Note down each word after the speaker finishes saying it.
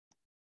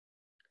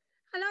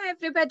Hello,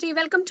 everybody.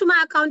 Welcome to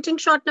my accounting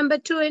short number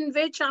 2, in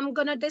which I'm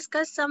going to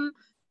discuss some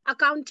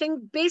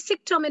accounting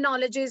basic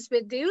terminologies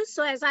with you.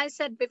 So as I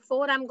said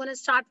before, I'm going to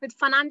start with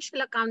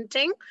financial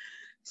accounting.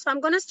 So I'm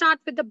going to start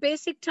with the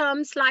basic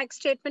terms like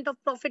statement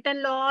of profit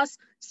and loss,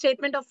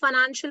 statement of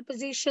financial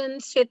position,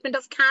 statement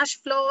of cash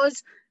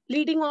flows,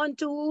 leading on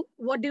to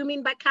what do you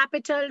mean by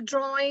capital,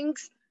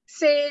 drawings,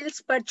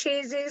 sales,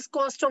 purchases,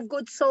 cost of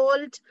goods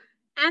sold,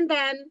 and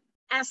then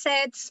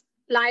assets,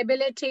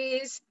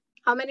 liabilities,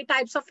 how many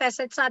types of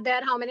assets are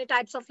there, how many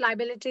types of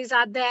liabilities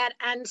are there,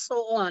 and so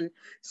on.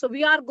 So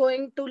we are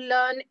going to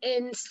learn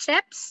in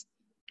steps.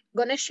 I'm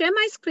going to share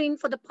my screen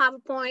for the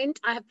PowerPoint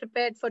I have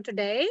prepared for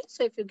today.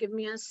 So if you give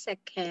me a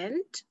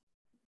second,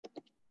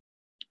 I'm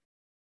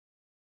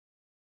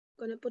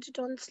going to put it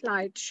on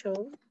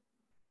slideshow.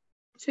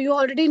 So you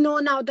already know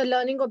now the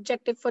learning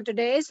objective for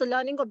today. So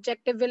learning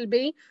objective will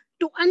be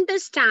to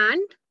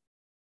understand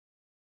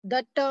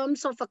the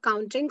terms of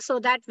accounting so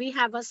that we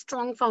have a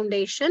strong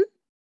foundation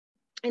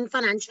in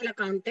financial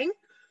accounting.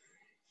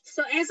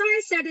 So as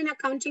I said in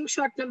accounting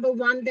short number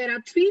 1, there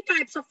are 3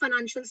 types of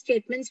financial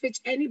statements which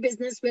any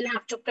business will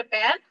have to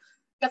prepare.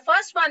 The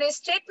first one is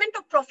statement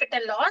of profit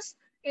and loss.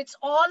 It's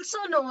also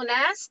known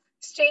as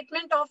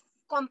statement of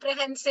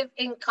comprehensive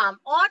income,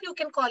 or you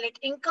can call it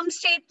income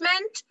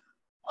statement,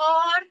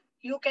 or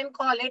you can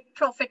call it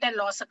profit and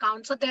loss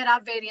account. So there are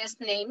various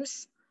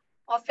names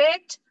of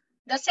it.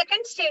 The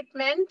second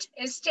statement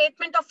is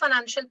statement of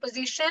financial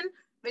position,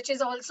 which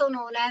is also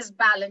known as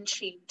balance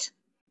sheet.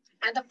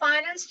 And the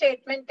final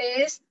statement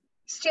is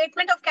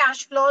statement of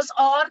cash flows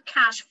or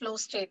cash flow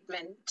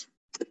statement.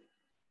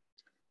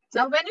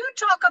 Now, when you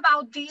talk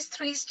about these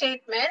 3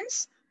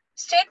 statements,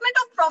 statement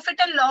of profit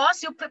and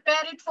loss, you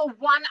prepare it for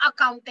one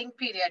accounting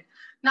period.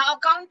 Now,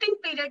 accounting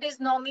period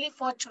is normally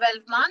for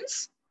 12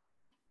 months.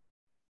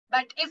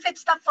 But if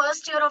it's the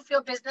first year of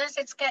your business,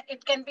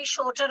 it can be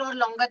shorter or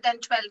longer than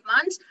 12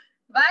 months.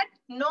 But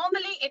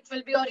normally it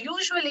will be, or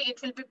usually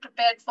it will be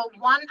prepared for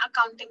one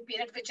accounting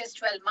period, which is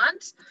 12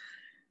 months.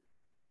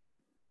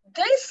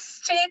 This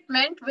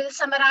statement will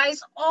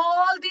summarize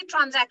all the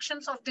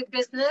transactions of the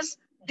business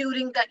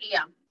during the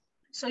year.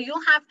 So you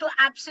have to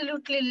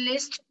absolutely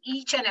list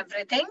each and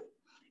everything.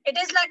 It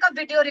is like a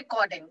video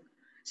recording.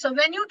 So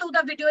when you do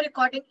the video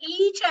recording,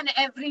 each and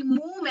every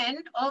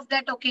movement of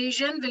that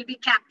occasion will be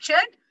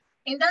captured.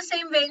 In the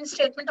same way, in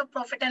statement of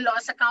profit and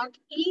loss account,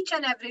 each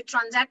and every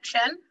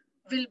transaction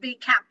will be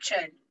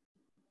captured.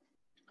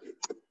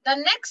 The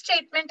next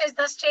statement is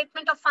the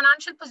statement of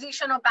financial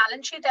position or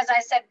balance sheet, as I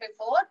said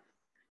before.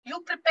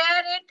 You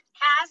prepare it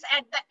as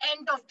at the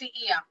end of the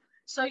year.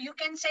 So you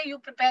can say you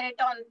prepare it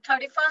on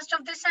 31st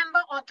of December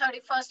or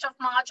 31st of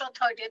March or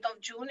 30th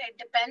of June. It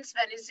depends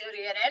when is your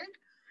year end.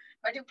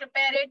 But you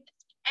prepare it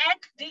at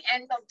the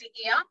end of the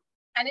year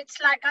and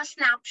it's like a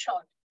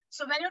snapshot.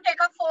 So when you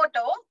take a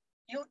photo,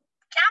 you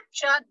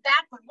capture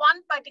that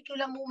one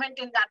particular moment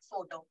in that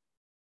photo.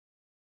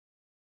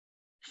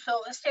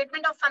 So a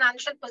statement of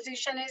financial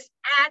position is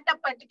at a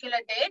particular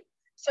date.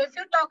 So if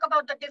you talk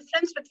about the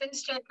difference between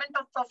statement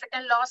of profit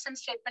and loss and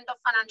statement of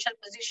financial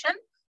position,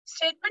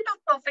 statement of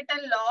profit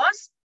and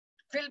loss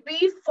will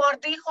be for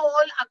the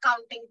whole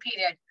accounting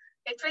period.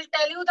 It will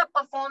tell you the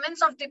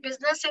performance of the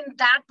business in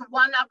that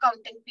one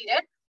accounting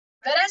period,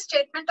 whereas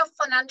statement of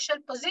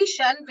financial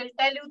position will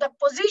tell you the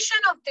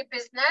position of the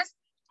business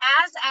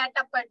as at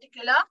a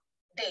particular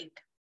date.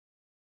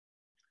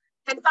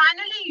 And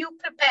finally, you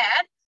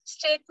prepare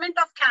statement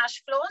of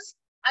cash flows.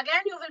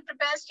 Again, you will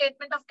prepare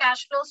statement of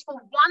cash flows for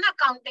one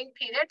accounting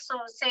period. So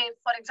say,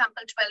 for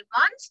example, 12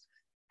 months.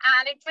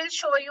 And it will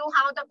show you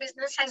how the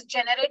business has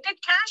generated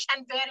cash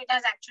and where it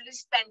has actually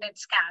spent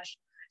its cash.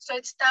 So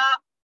it's the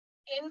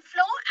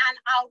inflow and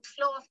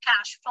outflow of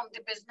cash from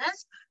the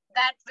business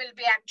that will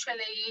be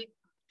actually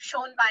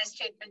shown by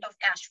statement of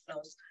cash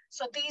flows.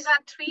 So these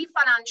are 3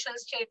 financial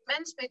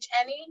statements which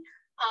any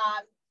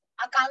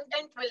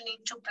accountant will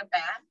need to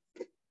prepare.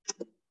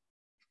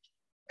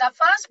 The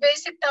first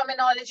basic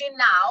terminology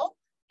now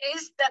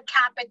is the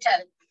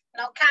capital.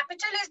 Now,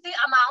 capital is the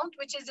amount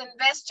which is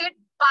invested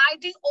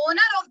by the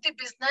owner of the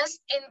business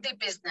in the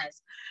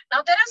business.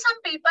 Now, there are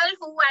some people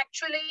who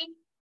actually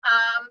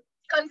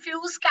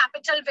confuse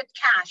capital with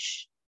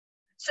cash.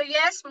 So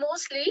yes,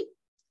 mostly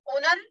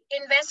owner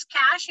invests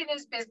cash in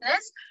his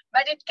business,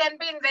 but it can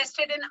be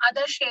invested in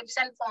other shapes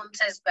and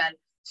forms as well.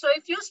 So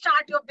if you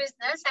start your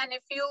business and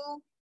if you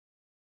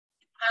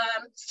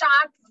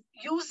start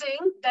using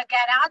the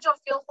garage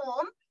of your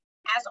home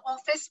as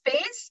office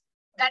space,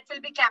 that will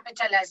be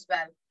capital as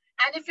well.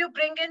 And if you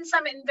bring in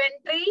some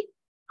inventory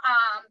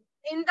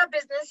in the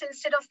business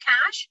instead of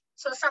cash,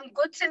 so some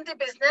goods in the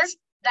business,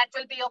 that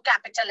will be your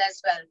capital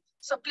as well.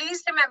 So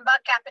please remember,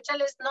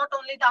 capital is not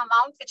only the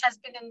amount which has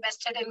been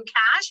invested in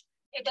cash,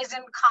 it is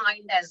in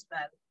kind as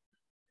well.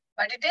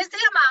 But it is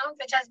the amount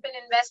which has been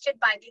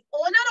invested by the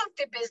owner of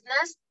the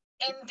business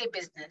in the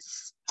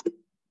business.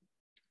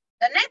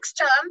 The next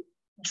term,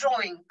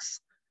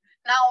 drawings.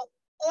 Now,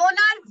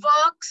 owner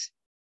works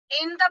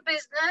in the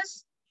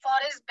business for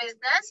his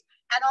business,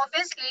 and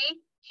obviously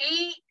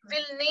he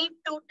will need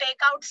to take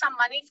out some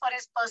money for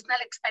his personal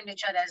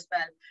expenditure as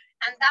well.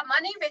 And the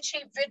money which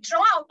he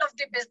withdraw out of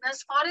the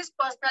business for his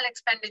personal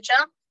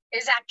expenditure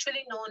is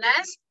actually known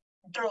as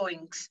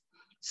drawings.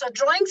 So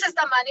drawings is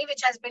the money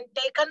which has been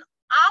taken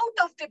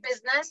out of the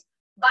business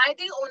by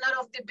the owner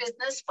of the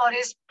business for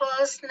his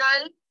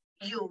personal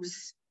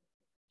use.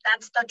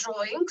 That's the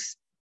drawings.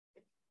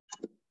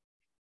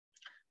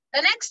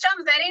 The next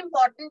term, very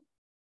important.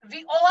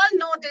 We all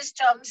know this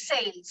term,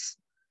 sales.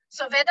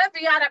 So whether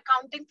we are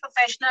accounting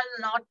professional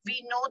or not,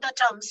 we know the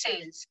term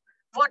sales.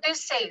 What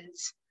is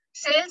sales?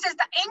 Sales is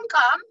the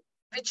income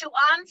which you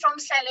earn from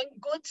selling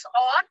goods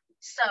or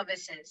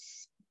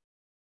services.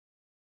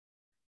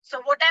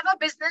 So whatever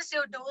business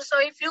you do, so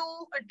if you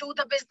do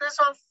the business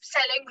of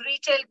selling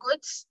retail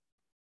goods,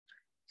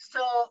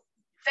 so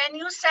when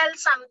you sell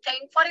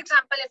something, for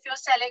example, if you're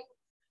selling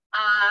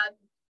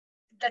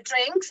the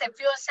drinks, if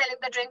you're selling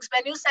the drinks,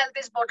 when you sell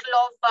this bottle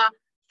of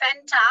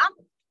Fanta,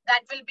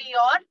 that will be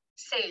your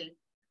sale.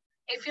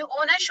 If you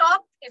own a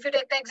shop, if you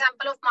take the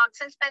example of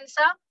Marks and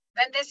Spencer,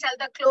 when they sell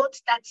the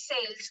clothes, that's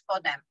sales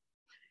for them.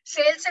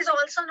 Sales is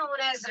also known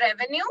as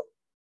revenue,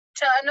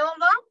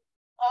 turnover,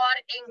 or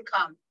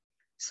income.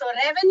 So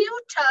revenue,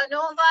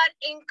 turnover,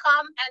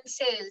 income, and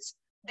sales,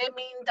 they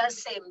mean the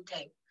same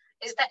thing.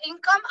 Is the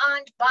income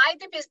earned by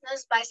the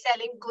business by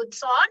selling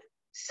goods or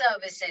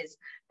services.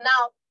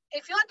 Now,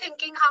 if you're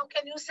thinking, how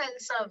can you sell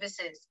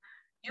services?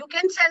 You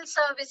can sell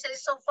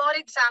services. So for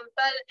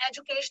example,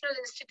 educational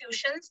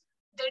institutions,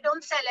 they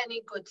don't sell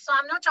any goods. So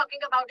I'm not talking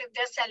about if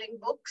they're selling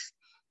books.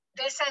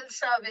 They sell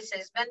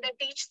services. When they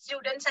teach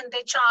students and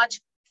they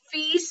charge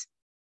fees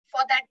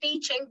for that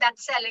teaching,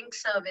 that's selling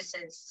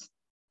services.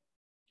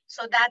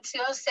 So that's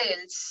your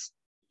sales.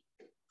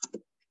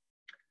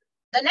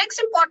 The next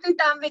important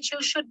term which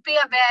you should be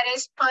aware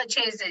is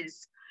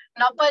purchases.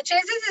 Now,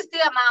 purchases is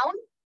the amount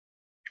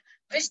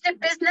which the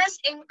business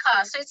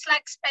incurs. So it's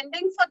like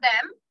spending for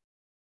them.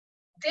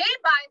 They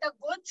buy the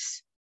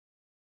goods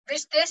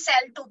which they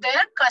sell to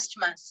their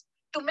customers.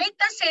 To make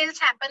the sales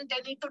happen,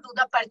 they need to do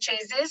the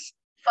purchases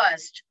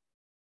first.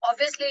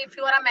 Obviously, if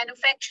you are a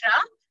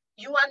manufacturer,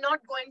 you are not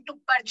going to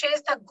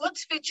purchase the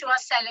goods which you are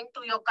selling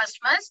to your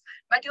customers,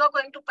 but you are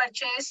going to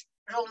purchase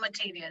raw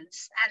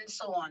materials and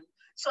so on,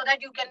 so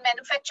that you can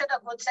manufacture the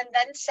goods and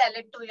then sell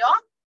it to your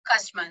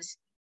customers.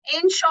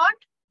 In short,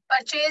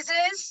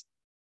 purchases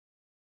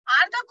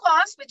are the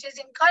cost which is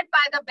incurred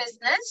by the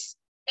business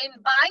in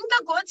buying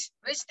the goods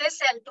which they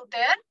sell to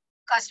their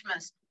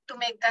customers to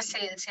make the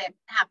sales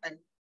happen.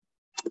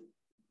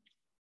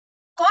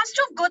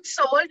 Cost of goods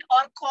sold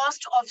or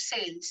cost of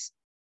sales.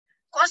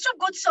 Cost of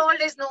goods sold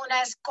is known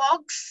as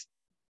COGS.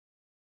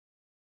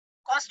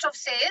 Cost of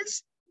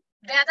sales,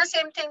 they are the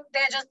same thing,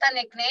 they're just the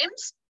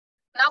nicknames.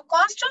 Now,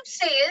 cost of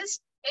sales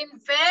in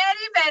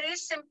very, very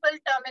simple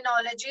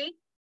terminology,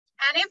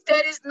 and if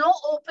there is no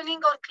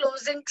opening or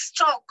closing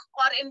stock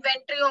or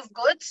inventory of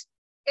goods,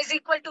 is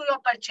equal to your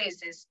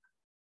purchases.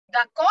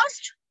 The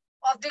cost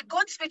of the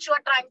goods which you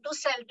are trying to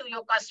sell to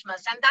your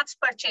customers, and that's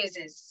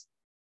purchases.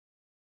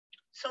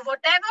 So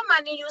whatever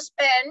money you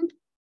spend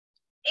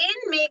in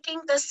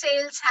making the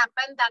sales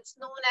happen, that's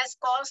known as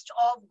cost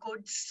of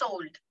goods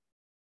sold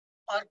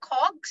or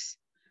COGS.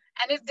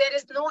 And if there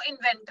is no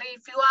inventory,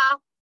 if you are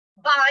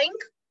buying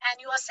and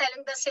you are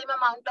selling the same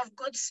amount of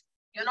goods,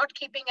 you're not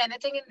keeping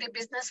anything in the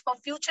business for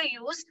future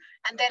use,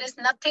 and there is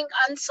nothing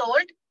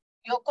unsold,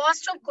 your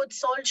cost of goods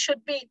sold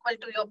should be equal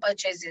to your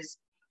purchases.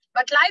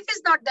 But life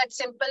is not that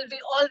simple. We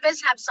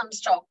always have some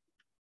stock.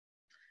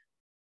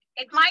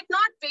 It might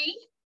not be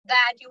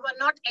that you were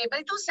not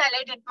able to sell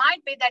it. It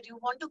might be that you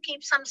want to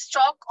keep some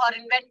stock or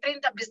inventory in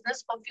the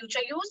business for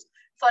future use,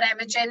 for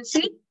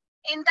emergency.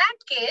 In that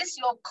case,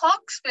 your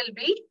COGS will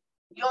be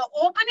your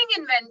opening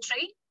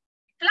inventory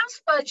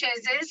plus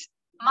purchases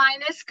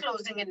minus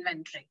closing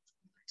inventory.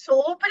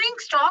 So opening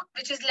stock,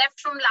 which is left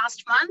from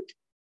last month,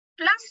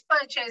 plus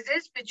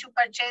purchases, which you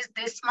purchased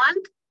this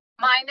month,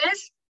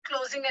 minus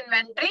closing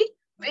inventory,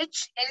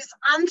 which is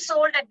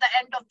unsold at the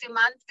end of the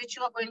month, which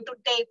you are going to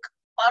take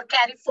or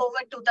carry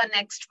forward to the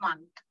next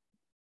month.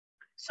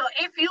 So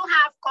if you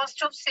have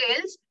cost of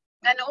sales,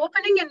 then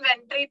opening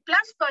inventory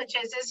plus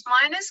purchases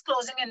minus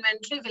closing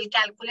inventory will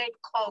calculate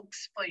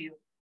COGS for you.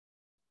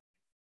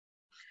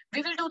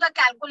 We will do the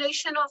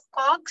calculation of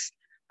COGS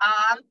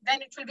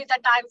when it will be the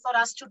time for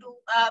us to do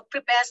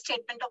prepare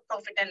statement of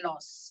profit and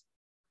loss.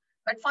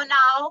 But for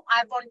now,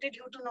 I wanted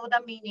you to know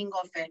the meaning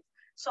of it.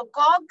 So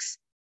COGS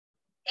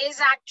is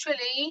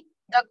actually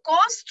the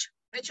cost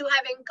which you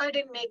have incurred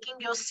in making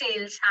your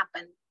sales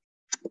happen.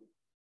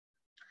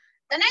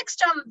 The next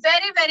term,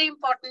 very, very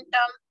important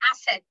term,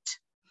 asset.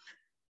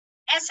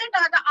 Asset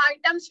are the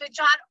items which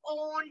are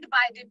owned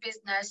by the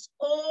business,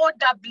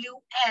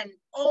 OWN,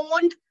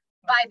 owned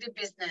by the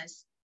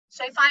business.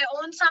 So if I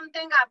own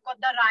something, I've got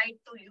the right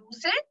to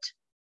use it.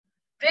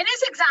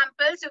 Various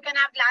examples, you can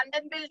have land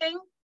and building,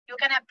 you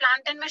can have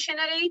plant and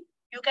machinery,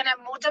 you can have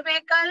motor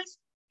vehicles,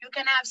 you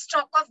can have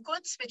stock of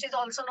goods, which is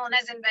also known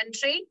as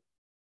inventory,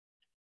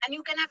 and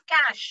you can have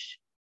cash.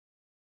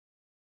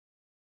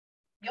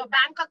 Your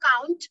bank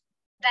account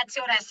That's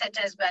your asset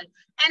as well.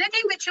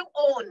 Anything which you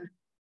own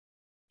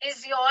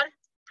is your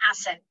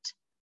asset.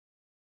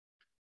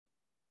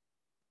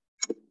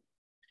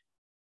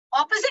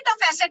 Opposite of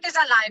asset is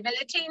a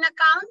liability in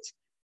accounts.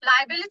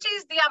 Liability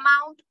is the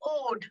amount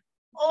owed,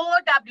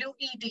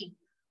 O-W-E-D.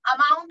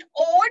 Amount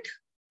owed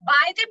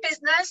by the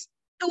business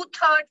to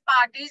third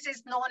parties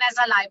is known as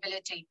a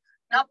liability.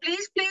 Now,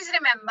 please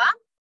remember,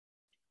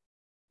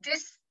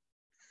 this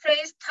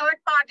phrase third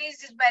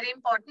parties is very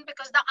important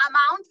because the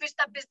amount which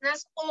the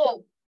business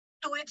owes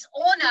to its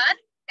owner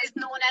is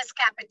known as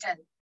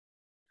capital.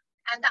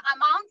 And the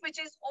amount which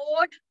is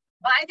owed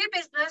by the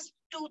business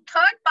to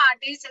third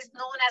parties is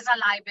known as a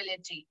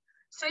liability.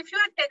 So if you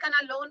have taken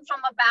a loan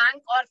from a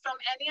bank or from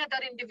any other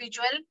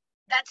individual,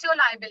 that's your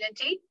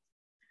liability.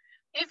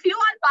 If you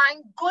are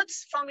buying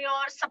goods from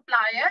your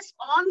suppliers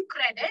on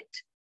credit,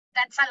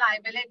 that's a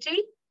liability.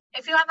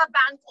 If you have a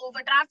bank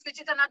overdraft,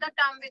 which is another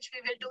term which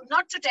we will do,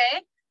 not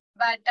today,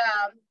 but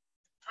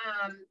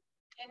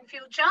in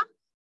future,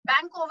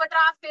 bank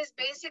overdraft is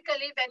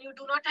basically when you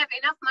do not have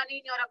enough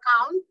money in your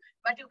account,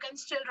 but you can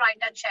still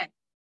write a check.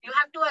 You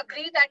have to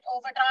agree that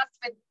overdraft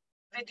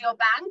with your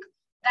bank.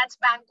 That's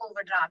bank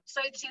overdraft.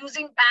 So it's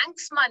using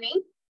bank's money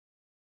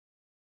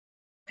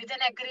with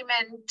an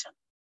agreement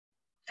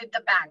with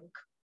the bank.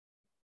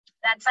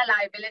 That's a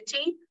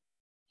liability.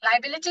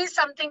 Liability is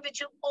something which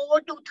you owe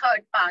to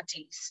third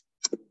parties.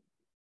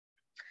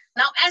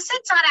 Now,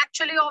 assets are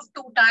actually of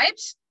two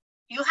types.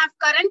 You have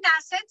current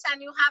assets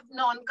and you have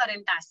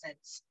non-current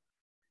assets.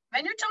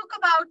 When you talk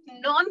about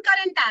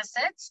non-current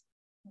assets,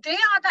 they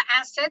are the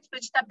assets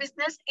which the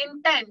business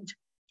intend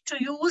to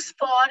use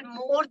for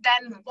more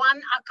than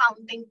one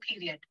accounting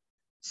period.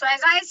 So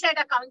as I said,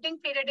 accounting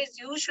period is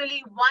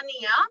usually 1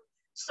 year.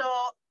 So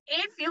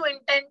if you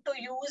intend to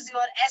use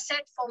your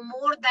asset for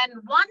more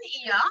than 1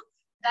 year,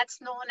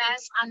 that's known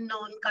as a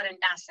non-current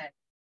asset.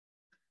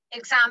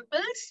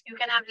 Examples, you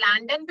can have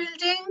land and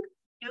building,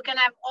 you can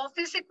have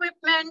office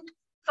equipment,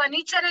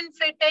 furniture and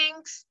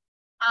fittings,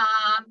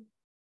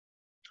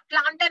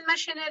 plant and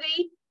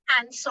machinery,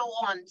 and so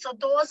on. So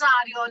those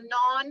are your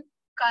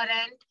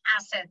non-current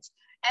assets.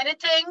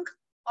 Anything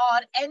or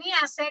any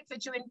asset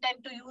which you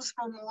intend to use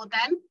for more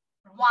than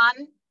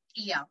 1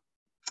 year.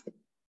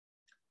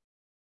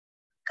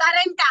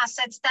 Current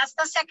assets, that's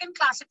the second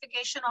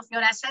classification of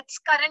your assets,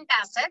 current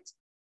assets.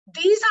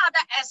 These are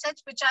the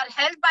assets which are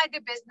held by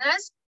the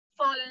business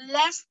for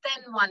less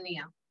than 1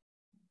 year.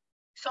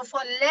 So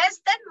for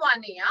less than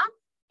 1 year,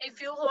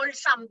 if you hold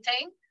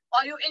something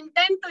or you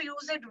intend to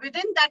use it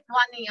within that 1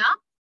 year,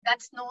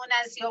 that's known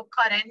as your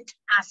current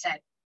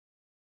asset.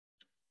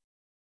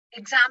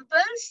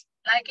 Examples,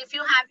 like if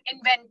you have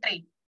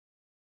inventory,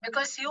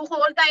 because you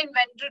hold the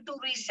inventory to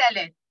resell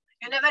it.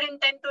 You never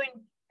intend to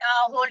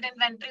hold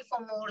inventory for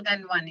more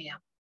than 1 year.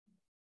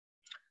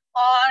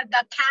 Or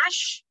the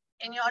cash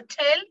in your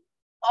till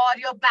or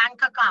your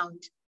bank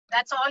account.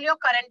 That's all your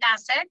current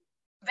asset.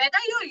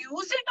 Whether you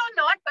use it or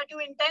not, but you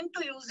intend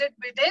to use it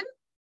within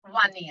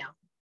 1 year.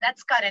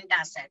 That's current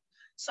asset.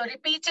 So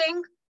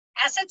repeating,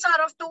 assets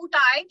are of two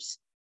types.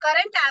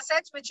 Current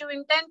assets, which you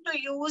intend to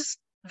use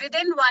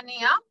within 1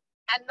 year,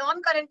 and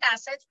non-current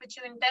assets, which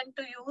you intend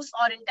to use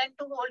or intend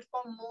to hold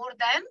for more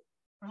than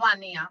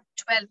 1 year,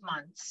 12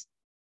 months.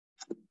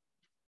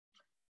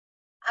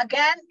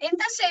 Again, in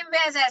the same way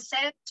as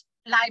asset,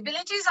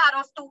 liabilities are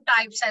of two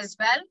types as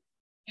well.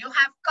 You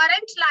have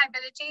current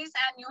liabilities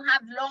and you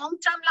have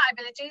long-term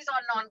liabilities or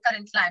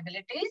non-current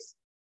liabilities.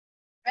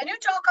 When you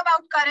talk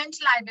about current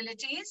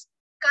liabilities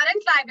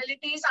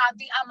are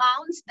the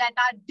amounts that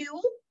are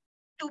due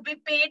to be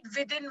paid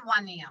within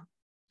 1 year.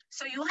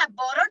 So you have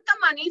borrowed the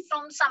money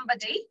from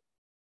somebody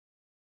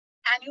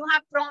and you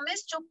have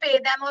promised to pay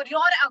them, or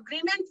your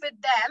agreement with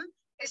them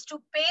is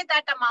to pay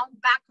that amount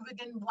back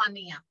within 1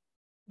 year.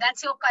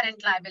 That's your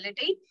current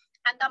liability.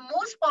 And the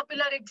most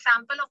popular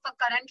example of a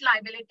current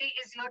liability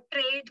is your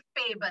trade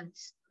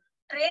payables.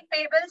 Trade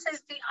payables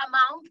is the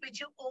amount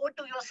which you owe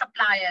to your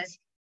suppliers.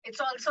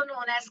 It's also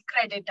known as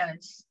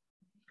creditors.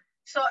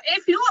 So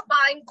if you are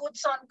buying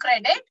goods on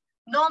credit,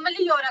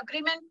 normally your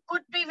agreement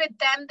could be with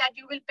them that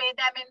you will pay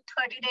them in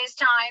 30 days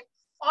time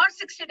or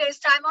 60 days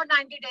time or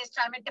 90 days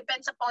time. It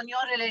depends upon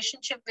your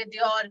relationship with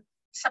your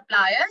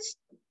suppliers.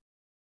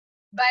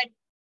 But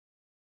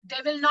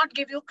they will not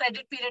give you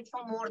credit period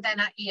for more than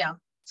a year.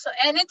 So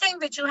anything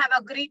which you have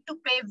agreed to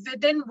pay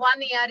within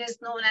 1 year is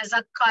known as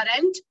a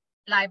current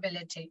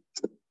liability.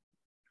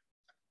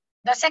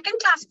 The second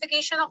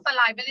classification of a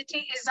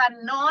liability is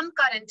a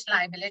non-current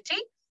liability.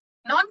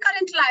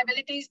 Non-current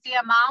liability is the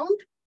amount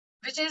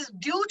which is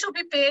due to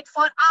be paid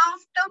for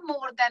after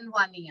more than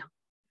 1 year.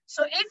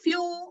 So if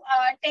you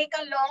take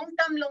a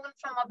long-term loan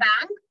from a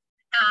bank,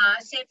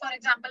 say for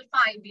example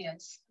 5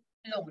 years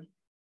loan.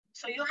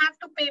 So you have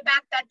to pay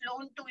back that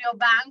loan to your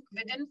bank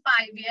within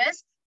 5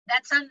 years.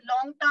 That's a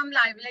long-term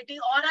liability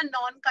or a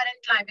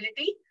non-current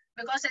liability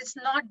because it's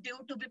not due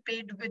to be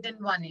paid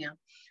within 1 year.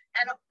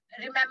 And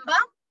remember,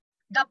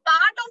 the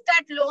part of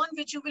that loan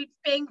which you will be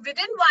paying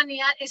within 1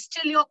 year is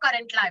still your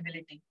current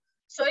liability.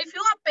 So if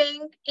you are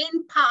paying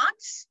in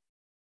parts,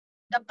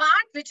 The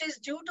part which is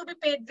due to be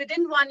paid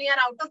within 1 year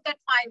out of that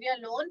 5-year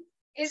loan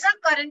is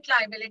a current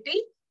liability,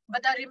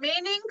 but the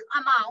remaining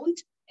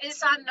amount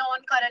is a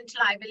non-current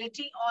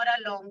liability or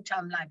a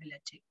long-term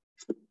liability.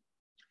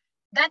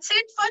 That's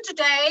it for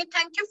today.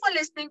 Thank you for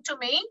listening to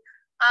me.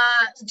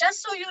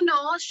 Just so you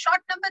know,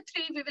 short number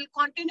 3, we will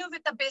continue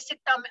with the basic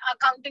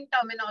accounting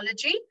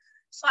terminology.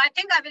 So I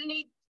think I will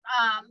need,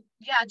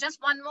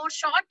 just one more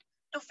shot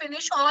to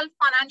finish all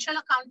financial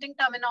accounting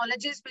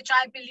terminologies, which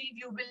I believe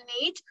you will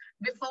need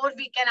before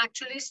we can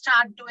actually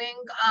start doing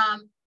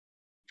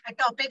a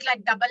topic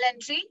like double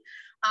entry.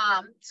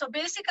 So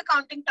basic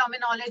accounting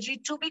terminology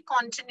to be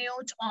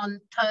continued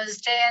on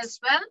Thursday as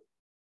well.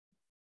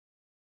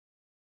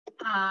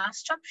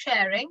 Stop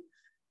sharing.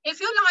 If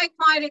you like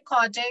my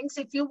recordings,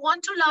 if you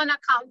want to learn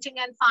accounting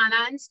and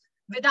finance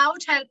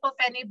without help of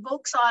any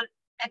books or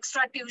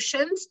extra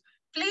tuitions,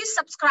 please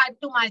subscribe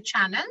to my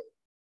channel.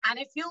 And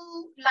if you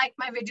like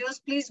my videos,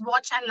 please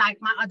watch and like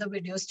my other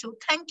videos too.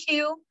 Thank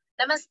you.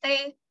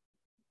 Namaste.